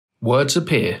Words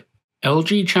appear.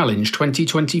 LG Challenge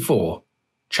 2024.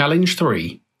 Challenge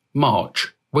 3.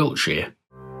 March, Wiltshire.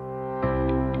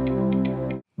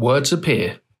 Words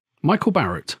appear. Michael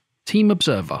Barrett, Team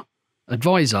Observer,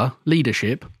 Advisor,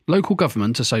 Leadership, Local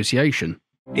Government Association.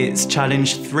 It's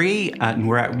Challenge 3 and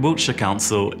we're at Wiltshire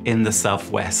Council in the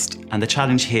southwest. And the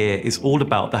challenge here is all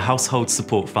about the Household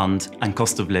Support Fund and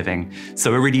cost of living.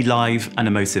 So a really live and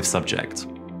emotive subject.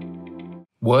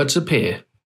 Words appear.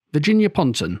 Virginia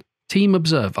Ponton, Team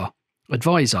Observer,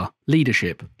 Advisor,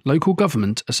 Leadership, Local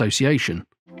Government Association.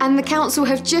 And the council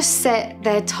have just set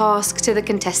their task to the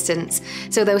contestants,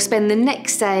 so they'll spend the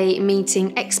next day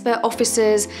meeting expert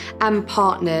officers and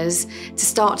partners to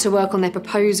start to work on their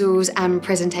proposals and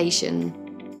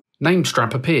presentation. Name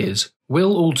strap appears.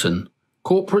 Will Alton,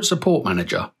 Corporate Support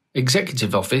Manager,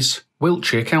 Executive Office,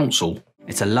 Wiltshire Council.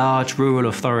 It's a large rural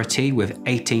authority with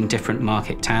 18 different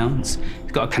market towns.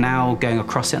 It's got a canal going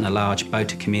across it and a large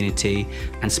boater community,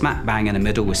 and smack bang in the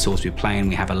middle with Salisbury Plain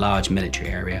we have a large military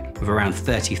area with around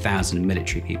 30,000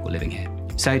 military people living here.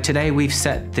 So today we've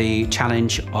set the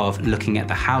challenge of looking at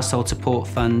the Household Support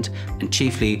Fund and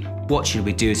chiefly what should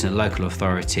we do as a local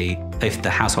authority if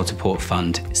the Household Support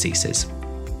Fund ceases.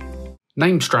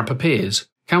 Name strap appears.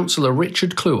 Councillor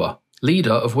Richard Cluer,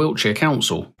 Leader of Wiltshire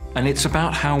Council. And it's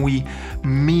about how we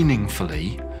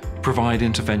meaningfully provide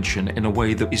intervention in a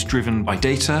way that is driven by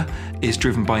data, is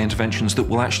driven by interventions that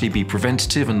will actually be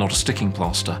preventative and not a sticking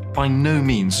plaster. By no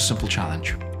means a simple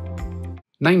challenge.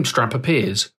 Name strap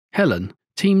appears. Helen,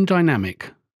 Team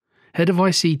Dynamic, Head of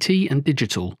ICT and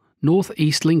Digital, North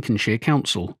East Lincolnshire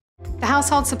Council. The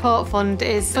Household Support Fund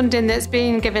is funding that's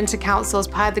being given to councils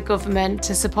by the government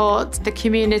to support the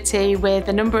community with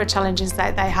a number of challenges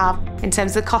that they have in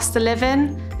terms of cost of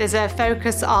living. There's a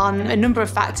focus on a number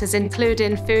of factors,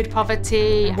 including food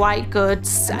poverty, white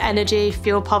goods, energy,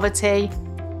 fuel poverty.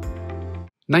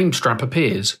 Name strap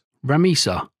appears.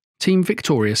 Ramisa, Team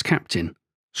Victorious Captain,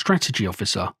 Strategy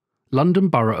Officer, London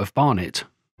Borough of Barnet.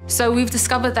 So we've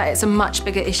discovered that it's a much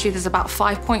bigger issue. There's about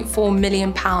 £5.4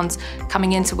 million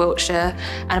coming into Wiltshire,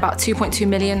 and about 2.2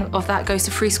 million of that goes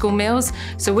to free school meals.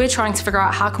 So we're trying to figure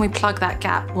out how can we plug that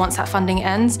gap once that funding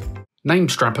ends. Name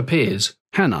strap appears.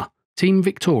 Hannah, Team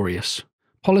Victorious,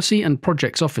 Policy and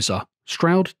Projects Officer,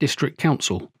 Stroud District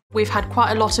Council. We've had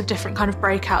quite a lot of different kind of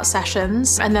breakout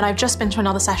sessions, and then I've just been to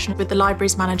another session with the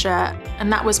libraries manager,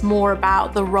 and that was more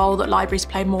about the role that libraries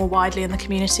play more widely in the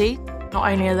community. Not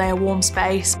only are they a warm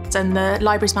space, and the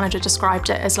libraries manager described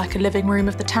it as like a living room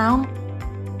of the town.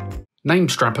 Name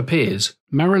strap appears.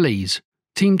 Marilise,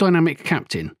 Team Dynamic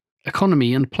Captain,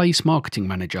 Economy and Place Marketing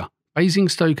Manager,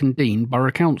 Basingstoke and Dean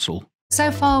Borough Council. So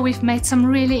far we've met some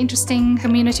really interesting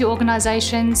community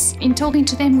organisations. In talking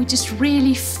to them we just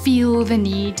really feel the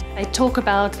need. They talk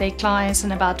about their clients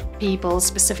and about people's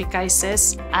specific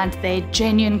cases and their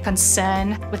genuine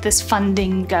concern with this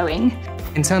funding going.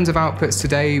 In terms of outputs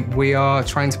today, we are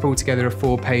trying to pull together a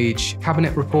 4-page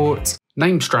cabinet report.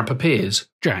 Name strap appears.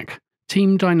 Jack,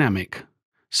 Team Dynamic,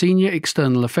 Senior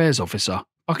External Affairs Officer,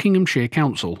 Buckinghamshire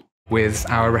Council. With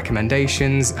our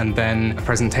recommendations and then a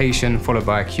presentation followed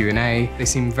by a Q&A. They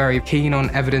seem very keen on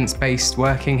evidence-based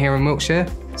working here in Wiltshire,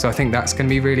 so I think that's going to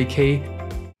be really key.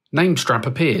 Name strap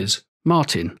appears.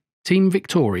 Martin, Team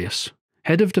Victorious,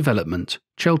 Head of Development,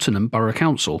 Cheltenham Borough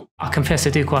Council. I confess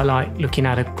I do quite like looking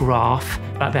at a graph,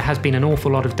 but there has been an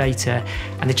awful lot of data,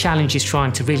 and the challenge is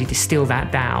trying to really distill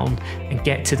that down and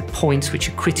get to the points which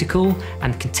are critical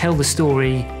and can tell the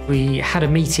story. We had a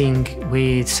meeting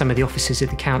with some of the officers at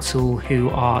the council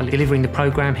who are delivering the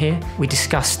programme here. We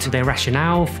discussed their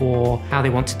rationale for how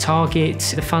they want to target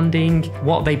the funding,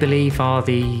 what they believe are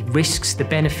the risks, the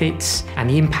benefits and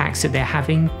the impacts that they're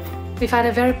having. We've had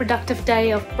a very productive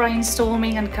day of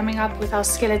brainstorming and coming up with our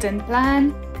skeleton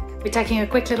plan. We're taking a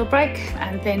quick little break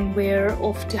and then we're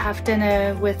off to have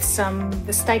dinner with some of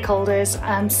the stakeholders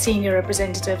and senior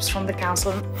representatives from the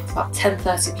council. It's about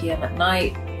 10:30 p.m. at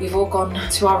night. We've all gone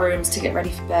to our rooms to get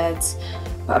ready for bed.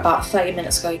 But about 30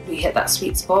 minutes ago, we hit that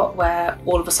sweet spot where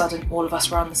all of a sudden all of us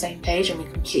were on the same page and we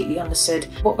completely understood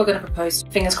what we're going to propose.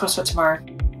 Fingers crossed for tomorrow.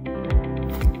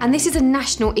 And this is a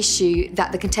national issue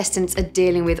that the contestants are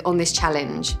dealing with on this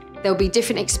challenge. There'll be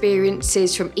different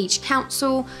experiences from each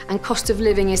council, and cost of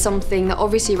living is something that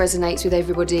obviously resonates with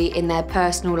everybody in their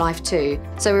personal life too.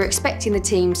 So we're expecting the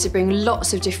teams to bring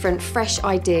lots of different fresh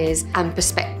ideas and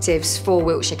perspectives for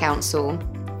Wiltshire Council.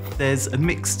 There's a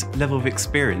mixed level of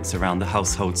experience around the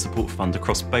Household Support Fund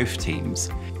across both teams,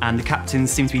 and the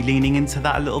captains seem to be leaning into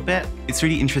that a little bit. It's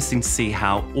really interesting to see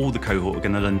how all the cohort are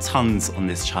going to learn tons on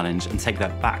this challenge and take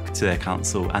that back to their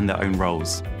council and their own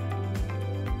roles.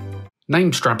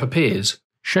 Name strap appears.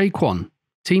 Shay Kwan,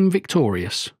 Team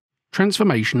Victorious,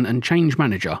 Transformation and Change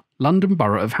Manager, London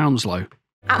Borough of Hounslow.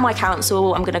 At my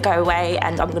council, I'm going to go away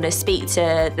and I'm going to speak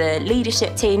to the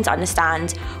leadership team to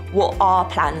understand what our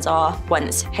plans are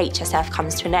once HSF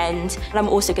comes to an end. And I'm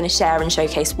also going to share and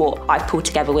showcase what I've pulled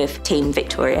together with Team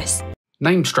Victorious.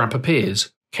 Name strap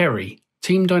appears. Kerry,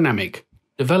 Team Dynamic,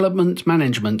 Development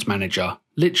Management Manager,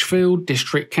 Lichfield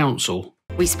District Council.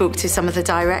 We spoke to some of the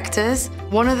directors.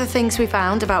 One of the things we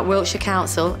found about Wiltshire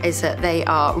Council is that they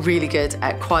are really good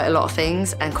at quite a lot of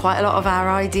things and quite a lot of our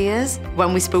ideas.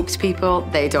 When we spoke to people,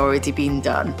 they'd already been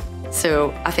done.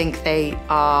 So I think they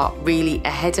are really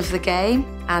ahead of the game,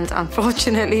 and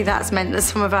unfortunately that's meant that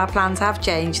some of our plans have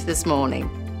changed this morning.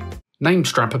 Name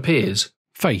strap appears.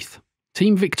 Faith,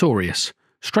 Team Victorious,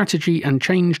 Strategy and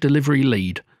Change Delivery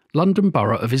Lead, London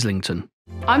Borough of Islington.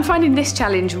 I'm finding this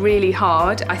challenge really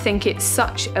hard. I think it's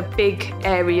such a big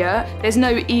area. There's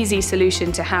no easy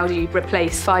solution to how do you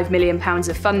replace £5 million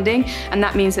of funding, and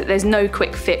that means that there's no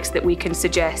quick fix that we can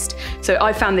suggest. So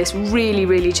I found this really,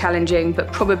 really challenging,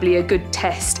 but probably a good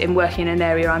test in working in an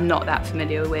area I'm not that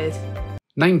familiar with.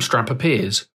 Name strap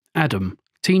appears. Adam,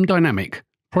 Team Dynamic,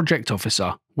 Project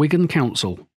Officer, Wigan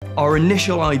Council. Our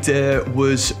initial idea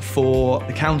was for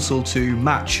the council to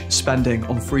match spending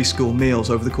on free school meals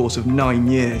over the course of 9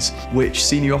 years, which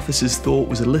senior officers thought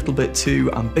was a little bit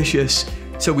too ambitious.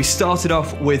 So we started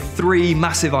off with 3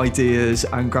 massive ideas,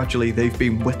 and gradually they've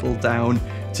been whittled down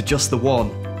to just the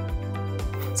one.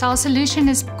 So our solution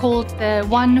is called the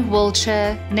One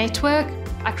Wiltshire Network,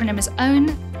 acronym is OWN,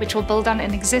 which will build on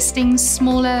an existing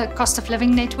smaller cost of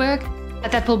living network, but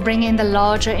that will bring in the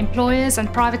larger employers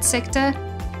and private sector,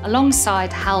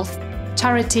 alongside health,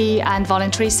 charity and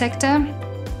voluntary sector.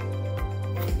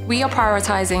 We are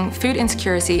prioritising food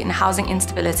insecurity and housing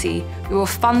instability. We will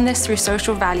fund this through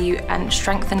social value and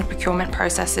strengthen procurement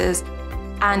processes,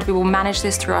 and we will manage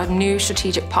this through our new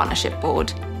strategic partnership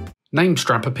board. Name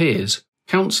strap appears.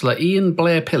 Councillor Ian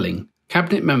Blair Pilling,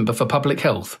 Cabinet Member for Public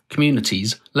Health,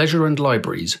 Communities, Leisure and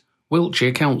Libraries,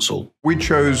 Wiltshire Council. We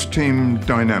chose Team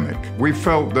Dynamic. We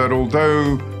felt that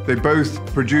although they both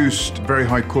produced very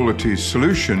high quality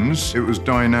solutions, it was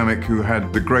Dynamic who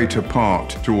had the greater part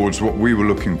towards what we were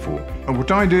looking for. And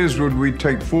what ideas would we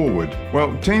take forward?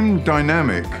 Well, Team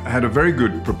Dynamic had a very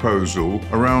good proposal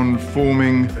around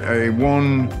forming a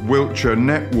One Wiltshire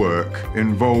network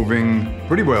involving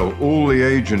pretty well all the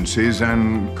agencies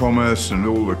and commerce and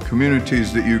all the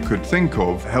communities that you could think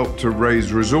of, help to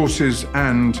raise resources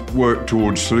and work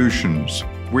towards solutions.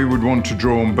 We would want to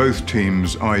draw on both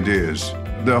teams' ideas.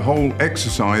 The whole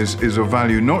exercise is of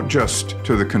value not just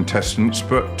to the contestants,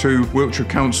 but to Wiltshire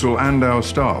Council and our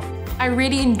staff. I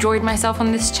really enjoyed myself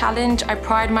on this challenge. I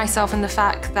pride myself in the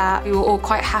fact that we were all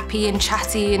quite happy and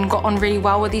chatty and got on really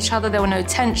well with each other. There were no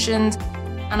tensions,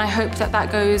 and I hope that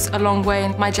that goes a long way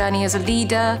in my journey as a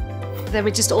leader. They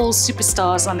were just all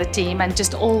superstars on the team and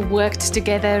just all worked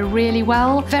together really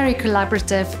well. Very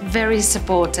collaborative, very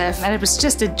supportive, and it was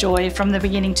just a joy from the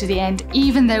beginning to the end,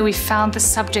 even though we found the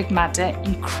subject matter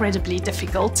incredibly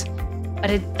difficult.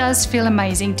 But it does feel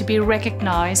amazing to be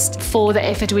recognised for the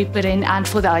effort we put in and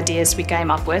for the ideas we came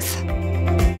up with.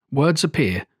 Words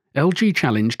appear. LG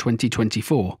Challenge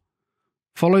 2024.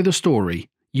 Follow the story.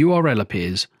 URL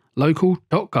appears.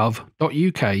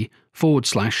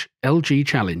 local.gov.uk/LG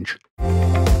Challenge.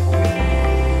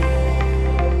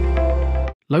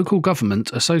 Local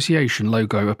Government Association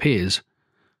logo appears.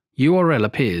 URL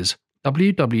appears.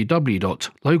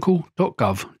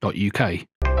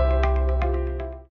 www.local.gov.uk.